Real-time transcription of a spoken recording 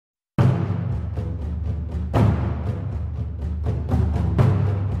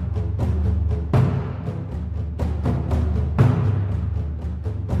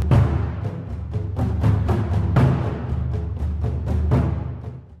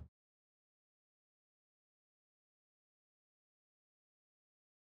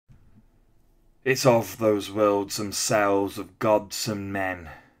It's of those worlds themselves, of gods and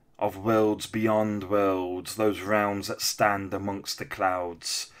men, of worlds beyond worlds, those realms that stand amongst the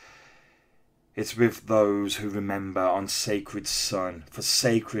clouds. It's with those who remember on sacred sun, for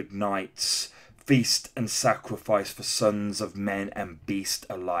sacred nights, feast and sacrifice for sons of men and beast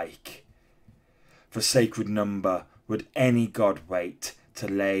alike. For sacred number would any god wait to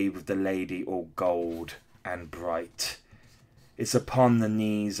lay with the lady all gold and bright. It's upon the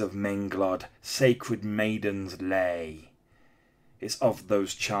knees of Menglod sacred maidens lay. It's of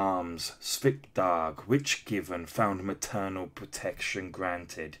those charms Svipdag, witch given, found maternal protection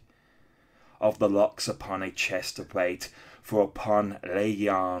granted. Of the locks upon a chest of weight, for upon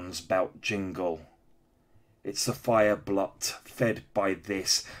Leyan's belt jingle. It's the fire blot fed by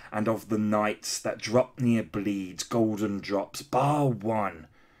this, and of the nights that drop near bleeds golden drops, bar one,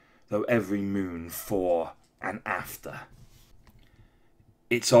 though every moon fore and after.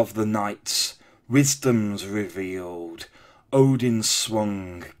 It's of the nights wisdom's revealed, Odin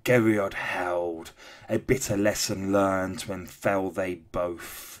swung, Gereod held, a bitter lesson learned when fell they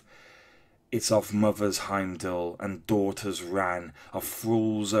both. It's of mothers Heimdall and daughters ran, of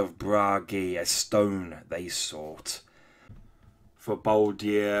thralls of Bragi a stone they sought. For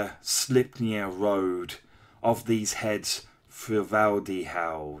Baldir Slipnir rode, of these heads Frivaldi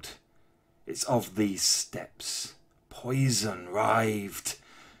held. It's of these steps poison writhed,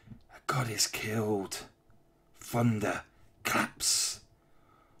 a goddess killed, thunder claps.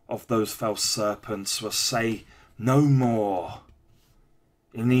 Of those fell serpents will say no more.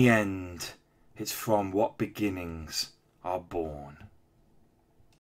 In the end, it's from what beginnings are born.